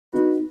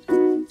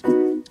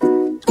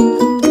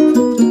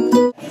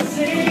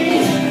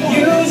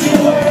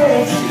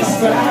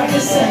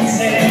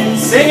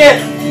Sing it!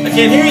 I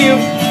can't hear you.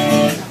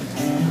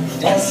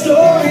 All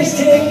stories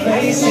take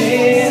place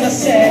in a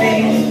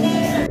setting.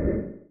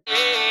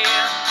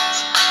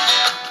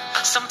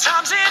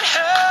 Sometimes it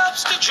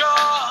helps to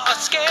draw a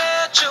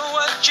sketch of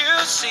what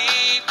you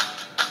see.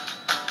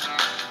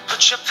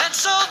 Put your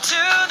pencil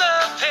to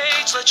the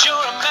page, let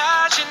your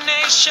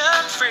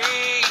imagination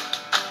free.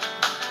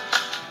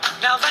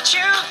 Now that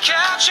you've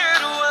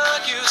captured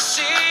what you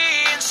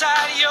see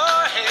inside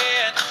your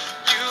head,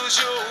 use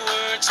your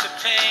words to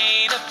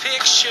paint a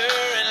picture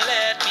and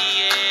let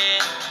me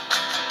in.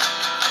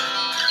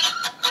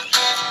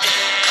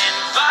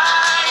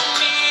 Invite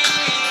me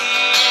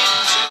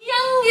into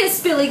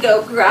Youngest Billy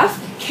Goat Gruff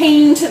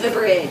came to the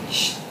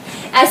bridge.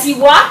 As he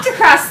walked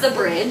across the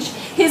bridge,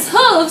 his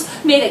hooves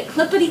made a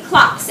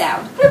clippity-clop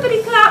sound.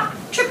 Clippity-clop,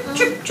 trip,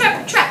 trip,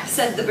 trap, trap,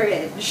 said the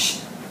bridge.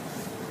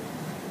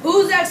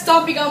 Who's that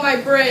stomping on my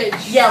bridge?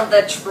 Yelled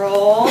the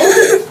troll.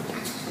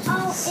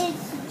 Oh,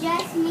 it's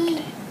just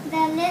me,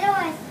 the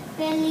littlest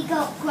Billy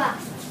Goat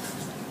Gruff.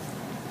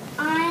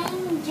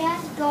 I'm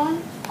just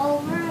going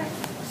over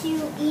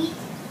to eat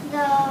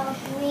the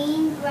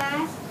green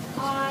grass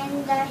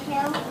on the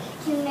hill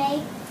to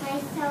make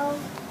myself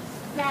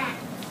fat,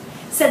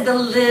 said the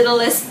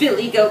littlest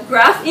Billy Goat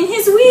Gruff in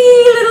his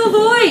wee little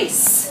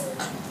voice.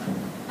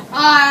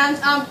 And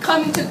I'm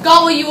coming to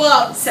gobble you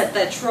up, said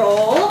the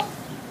troll.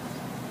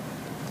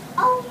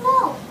 Oh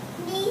no,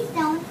 please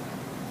don't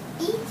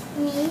eat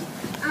me.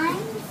 I'm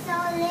so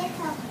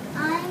little.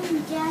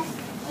 I'm just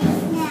a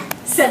snack.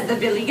 Said the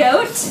Billy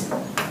Goat.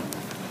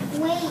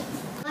 Wait,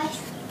 much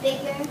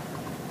bigger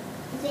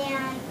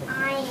than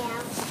I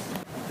am.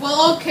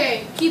 Well,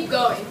 okay, keep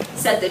going,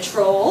 said the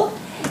troll.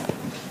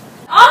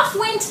 Off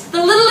went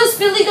the littlest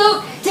Billy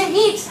Goat to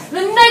eat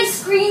the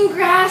nice green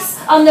grass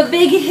on the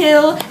big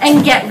hill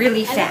and get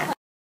really fat.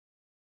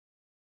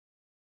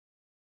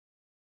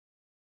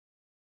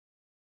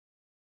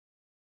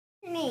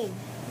 Name.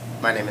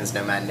 My name is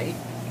Nomad Nate.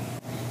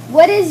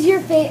 What is your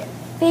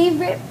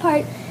favorite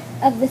part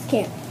of this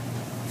camp?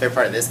 Favorite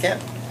part of this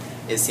camp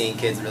is seeing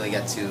kids really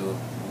get to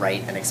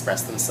write and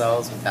express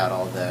themselves without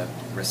all the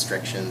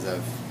restrictions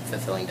of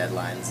fulfilling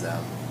deadlines,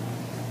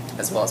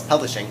 as well as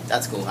publishing.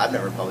 That's cool. I've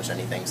never published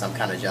anything, so I'm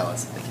kind of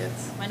jealous of the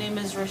kids. My name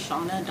is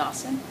Roshana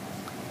Dawson.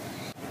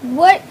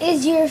 What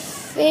is your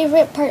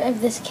favorite part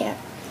of this camp?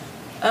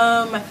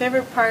 My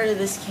favorite part of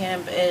this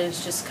camp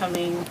is just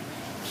coming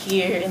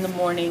here in the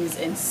mornings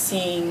and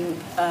seeing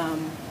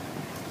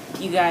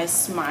you guys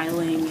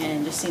smiling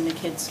and just seeing the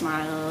kids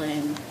smile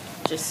and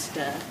just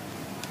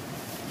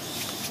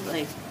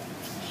like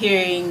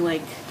hearing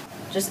like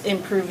just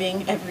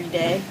improving every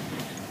day,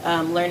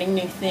 learning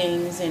new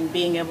things and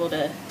being able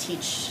to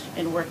teach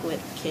and work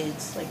with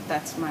kids. Like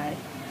that's why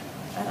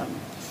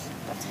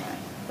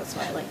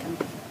I like them.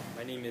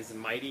 My name is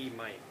Mighty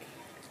Mike.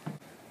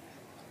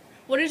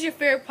 What is your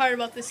favorite part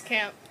about this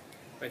camp?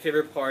 My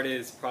favorite part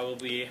is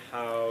probably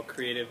how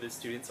creative the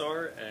students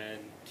are and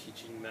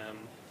teaching them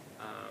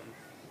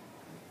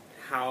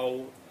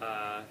how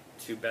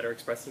to better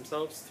express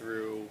themselves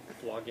through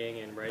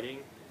blogging and writing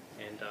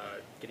and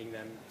getting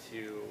them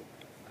to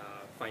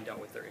find out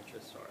what their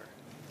interests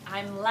are.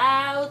 I'm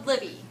Loud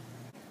Libby.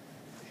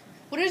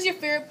 What is your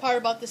favorite part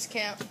about this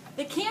camp?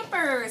 The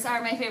campers are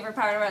my favorite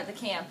part about the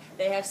camp.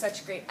 They have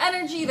such great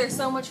energy, they're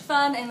so much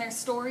fun, and their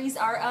stories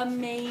are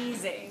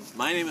amazing.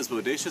 My name is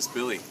Bodacious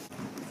Billy.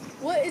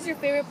 What is your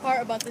favorite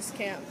part about this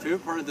camp?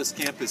 Favorite part of this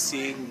camp is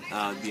seeing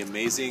the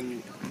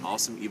amazing,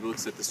 awesome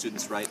ebooks that the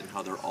students write and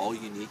how they're all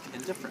unique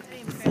and different.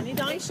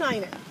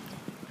 Shiner.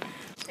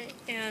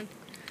 And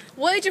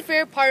what is your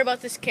favorite part about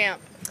this camp?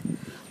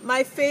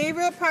 My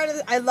favorite part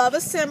of I love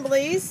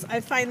assemblies. I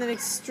find them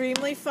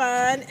extremely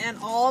fun, and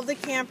all of the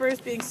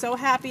campers being so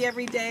happy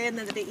every day, and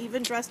then they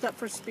even dressed up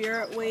for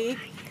Spirit Week.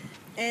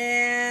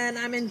 And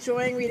I'm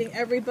enjoying reading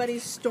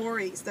everybody's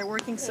stories. They're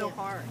working so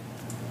hard.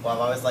 Well,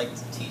 I've always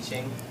liked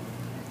teaching,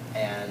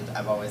 and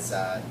I've always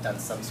done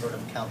some sort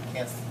of camp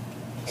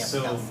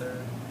counselor.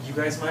 You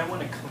guys might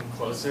want to come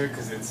closer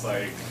because it's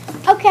like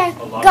Okay,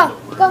 a lot go,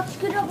 of the work. go,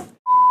 scoot over.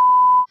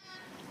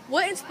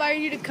 What inspired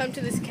you to come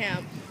to this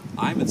camp?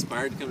 I'm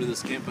inspired to come to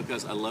this camp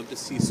because I love to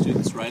see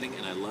students writing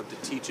and I love to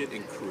teach it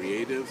in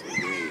creative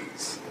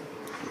ways.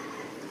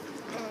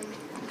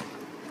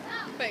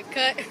 Wait,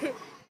 cut.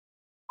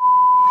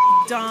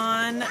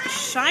 Dawn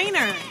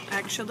Shiner,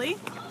 actually.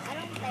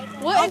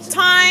 What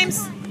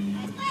Times.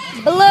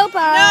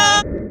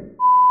 Blooper. No.